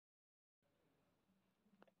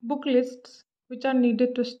Book lists which are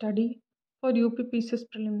needed to study for UPPCS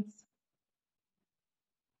prelims.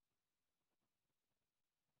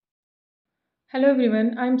 Hello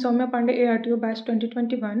everyone, I am Saumya Pandey ARTO batch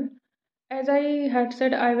 2021. As I had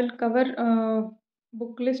said, I will cover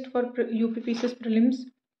book list for UPPCS prelims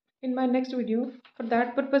in my next video. For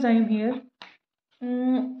that purpose, I am here.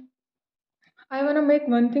 I want to make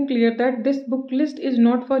one thing clear that this book list is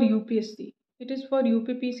not for UPSC. It is for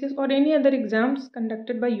UPPCS or any other exams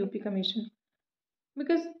conducted by UP Commission,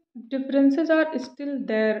 because differences are still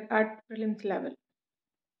there at prelims level.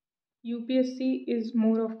 UPSC is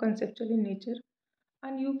more of conceptual in nature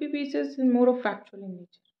and UPPCS is more of factual in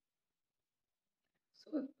nature.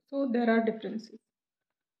 So there are differences.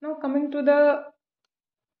 Now coming to the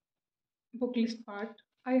book list part,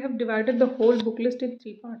 I have divided the whole book list in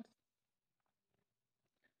three parts.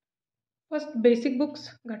 First, basic books,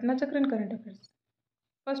 Ghatna Chakra and current affairs.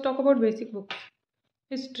 First, talk about basic books.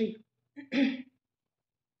 History.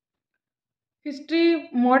 History,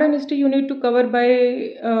 modern history, you need to cover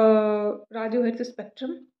by Rajiv Hirsch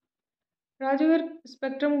spectrum. Rajiv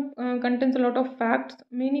spectrum contains a lot of facts.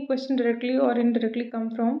 Many questions directly or indirectly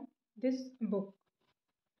come from this book.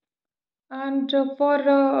 And for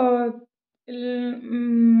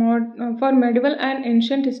medieval and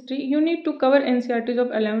ancient history, you need to cover NCERTs of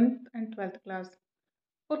 11th and 12th class.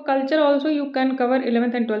 For culture also, you can cover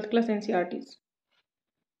 11th and 12th class NCERTs.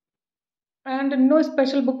 And no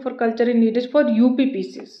special book for culture is needed for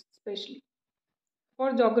UPPCs, especially.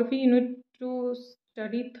 For geography, you need to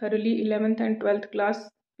study thoroughly 11th and 12th class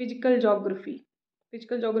physical geography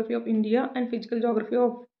of India and physical geography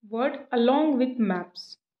of world along with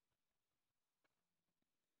maps.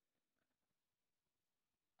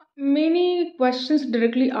 Many questions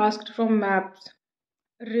directly asked from maps.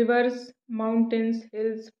 Rivers, mountains,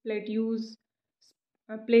 hills, plateaus,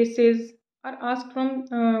 places are asked from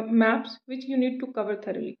maps which you need to cover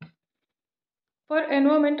thoroughly. For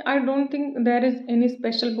environment, I don't think there is any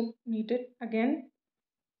special book needed. Again,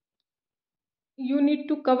 you need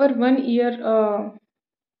to cover 1 year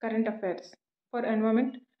current affairs for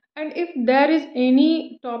environment. And if there is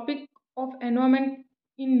any topic of environment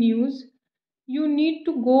in news, you need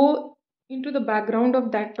to go into the background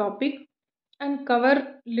of that topic and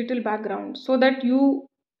cover little background so that you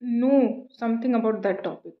know something about that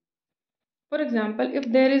topic. For example, if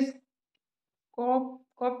there is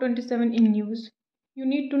COP27 in news, you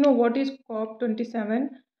need to know what is COP27,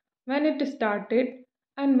 when it started,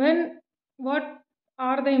 and what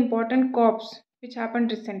are the important COPs which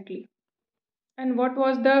happened recently, and what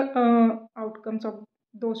was the outcomes of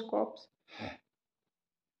those COPs.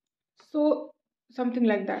 So something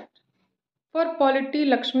like that. For polity,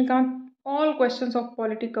 Lakshmikant, all questions of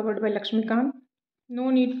polity covered by Lakshmikant. No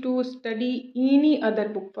need to study any other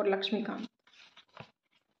book for Lakshmikant.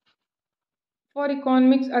 For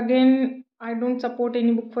economics, again, I don't support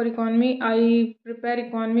any book for economy. I prepare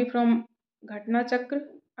economy from Ghatna Chakra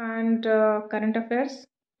and current affairs.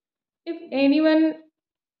 If anyone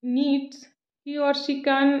needs, he or she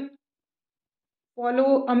can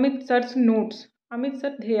follow Amit sir's notes. Amit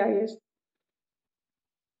sir IAS.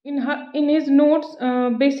 In his notes,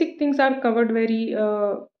 basic things are covered very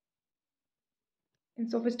in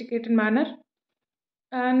sophisticated manner,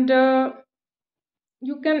 and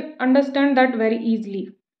you can understand that very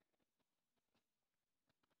easily.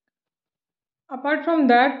 Apart from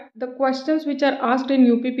that, the questions which are asked in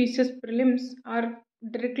UPPCS prelims are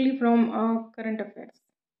directly from current affairs,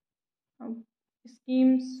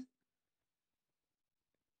 schemes,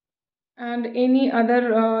 and any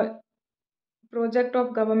other project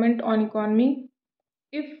of government on economy,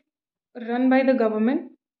 if run by the government,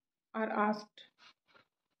 are asked.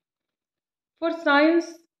 For science,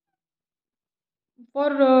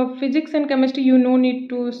 for physics and chemistry, you no need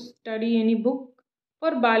to study any book.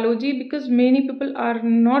 For biology, because many people are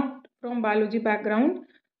not from biology background,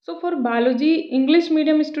 so for biology, English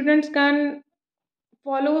medium students can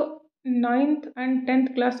follow 9th and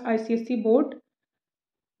 10th class ICSE board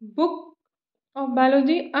book of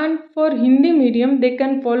biology, and for Hindi medium they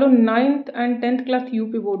can follow 9th and 10th class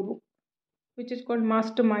UP board book, which is called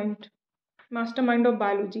Mastermind of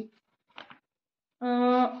Biology.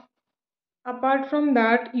 Apart from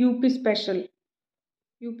that, UP special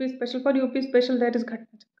for UP special, that is Ghatna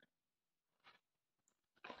Chakra.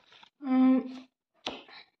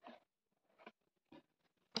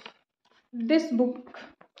 This book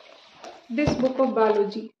of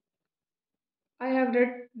biology, I have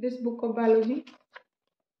read this book of biology.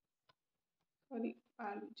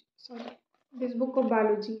 This book of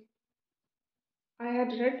biology I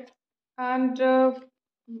had read, and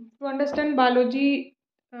to understand biology,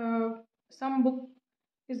 some book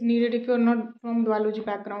is needed if you are not from biology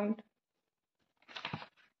background.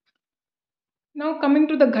 Now coming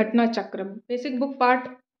to the Ghatna Chakra, basic book part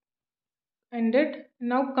ended.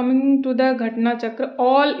 Now coming to the Ghatna Chakra,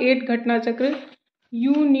 all 8 Ghatna Chakra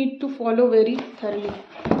you need to follow very thoroughly.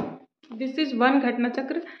 This is one Ghatna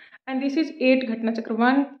Chakra and this is 8 Ghatna Chakra,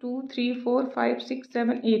 1 2 3 4 5 6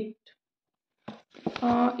 7 8.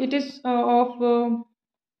 It is of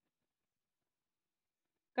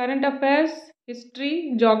current affairs,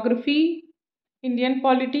 history, geography, Indian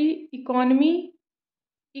polity, economy.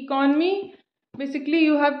 Basically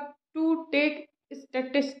you have to take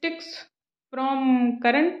statistics from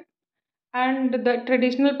current, and the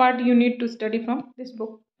traditional part you need to study from this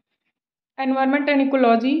book. Environment and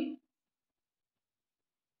ecology,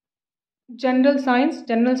 general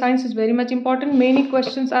science is very much important. Many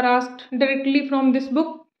questions are asked directly from this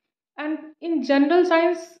book, and in general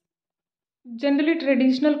science generally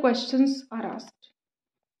traditional questions are asked.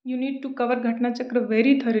 You need to cover Ghatna Chakra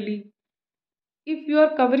very thoroughly. If you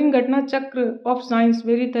are covering Ghatna Chakra of science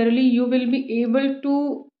very thoroughly, you will be able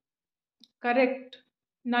to correct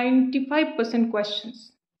 95%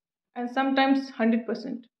 questions and sometimes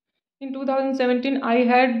 100%. In 2017, I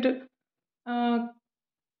had uh,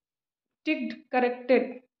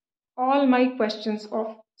 corrected all my questions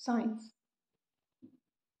of science.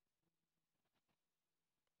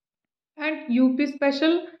 And UP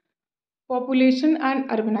special, population and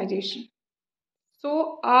urbanization.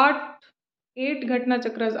 So, 8 Ghatna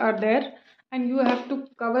Chakras are there, and you have to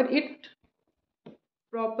cover it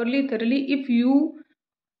properly, thoroughly. If you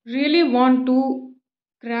really want to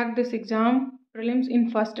crack this exam, prelims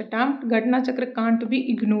in first attempt, Ghatna Chakra can't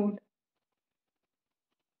be ignored.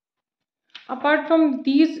 Apart from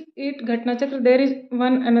these 8 Ghatna Chakra, there is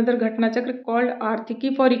one another Ghatna Chakra called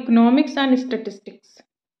Arthiki for economics and statistics.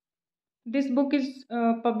 This book is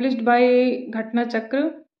published by Ghatna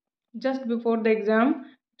Chakra just before the exam.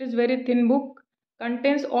 It is very thin book,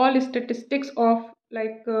 contains all statistics of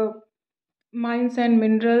like mines and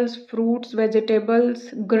minerals, fruits,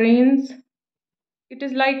 vegetables, grains. It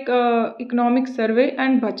is like economic survey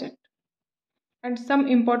and budget, and some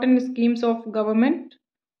important schemes of government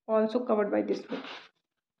also covered by this book.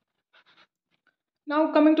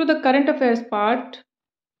 Now coming to the current affairs part.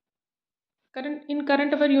 In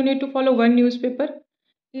current affair you need to follow one newspaper.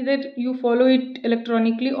 Either you follow it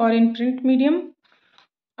electronically or in print medium.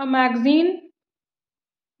 A magazine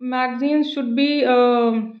should be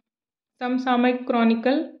some Samay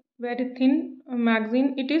Chronicle, very thin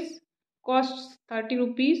magazine. It is costs 30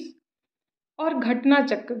 rupees. Or Ghatna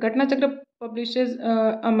Chakra publishes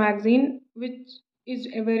a magazine which is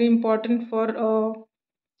very important for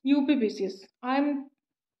UPPCS. I'm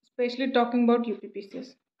especially talking about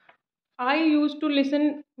UPPCS. I used to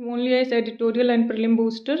listen only as editorial and prelim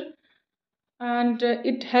booster, and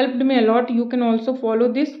it helped me a lot. You can also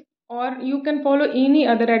follow this, or you can follow any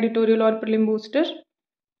other editorial or prelim booster.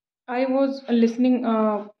 I was listening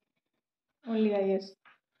only IS.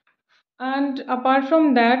 And apart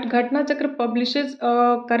from that, Ghatna Chakra publishes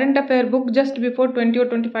a current affair book just before 20 or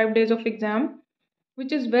 25 days of exam,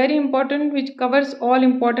 which is very important, which covers all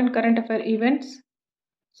important current affair events.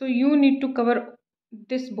 So you need to cover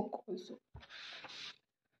this book also.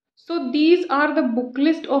 So these are the book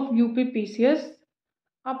list of UPPCS.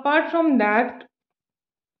 Apart from that,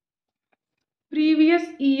 previous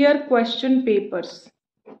year question papers.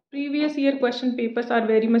 Previous year question papers are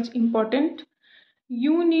very much important.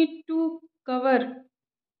 You need to cover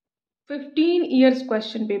 15 years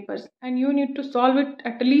question papers and you need to solve it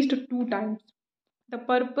at least 2 times. The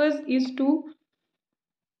purpose is to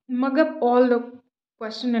mug up all the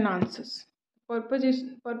question and answers. Purpose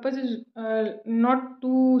is not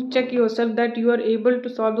to check yourself that you are able to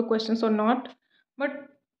solve the questions or not, but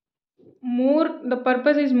more the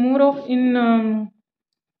purpose is more of in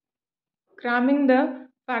cramming the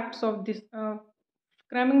facts of this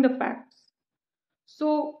cramming the facts.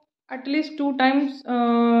 So at least 2 times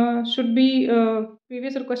should be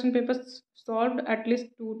previous or question papers solved at least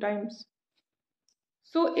 2 times.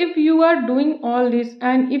 So if you are doing all this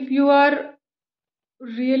and if you are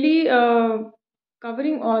really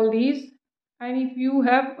covering all these, and if you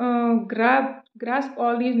have grasp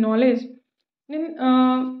all these knowledge, then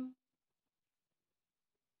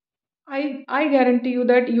I guarantee you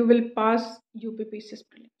that you will pass UPPCS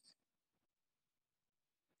prelims.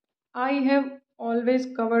 I have always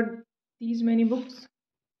covered these many books.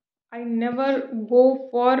 I never go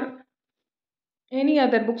for any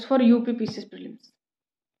other books for UPPCS prelims,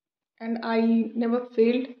 and I never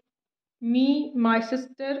failed. Me, my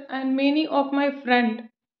sister, and many of my friend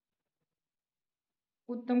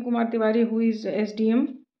Uttam Kumar Tiwari, who is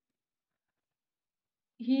SDM,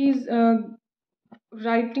 He's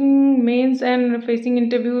writing mains and facing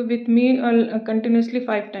interview with me continuously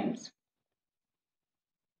 5 times.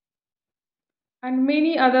 And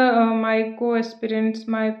many other my co-aspirants,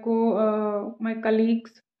 my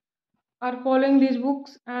colleagues are following these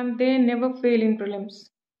books and they never fail in prelims.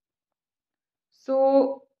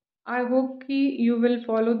 So I hope ki you will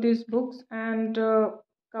follow these books and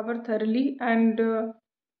cover thoroughly. And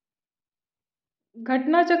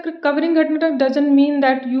Ghatna Chakra, covering Ghatna Chakra doesn't mean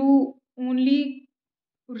that you only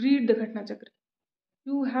read the Ghatna Chakra.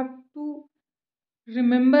 You have to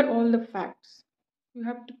remember all the facts. You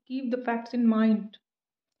have to keep the facts in mind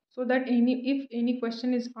so that if any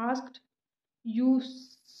question is asked,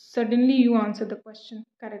 suddenly you answer the question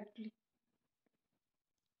correctly.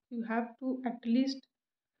 You have to at least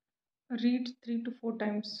read 3 to 4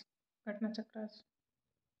 times Ghatna Chakras,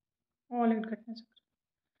 all in Ghatna Chakra,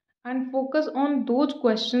 and focus on those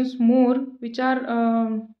questions more which are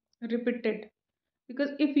repeated.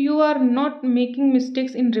 Because if you are not making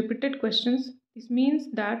mistakes in repeated questions, this means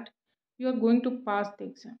that you are going to pass the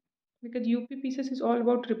exam. Because UPPCS is all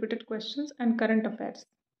about repeated questions and current affairs,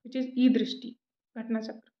 which is E-Drishti, Ghatna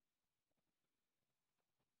Chakra.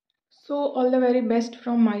 So all the very best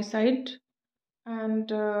from my side, and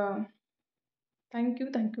thank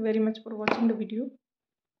you very much for watching the video.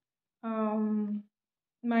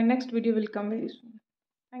 My next video will come very soon.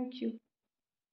 Thank you.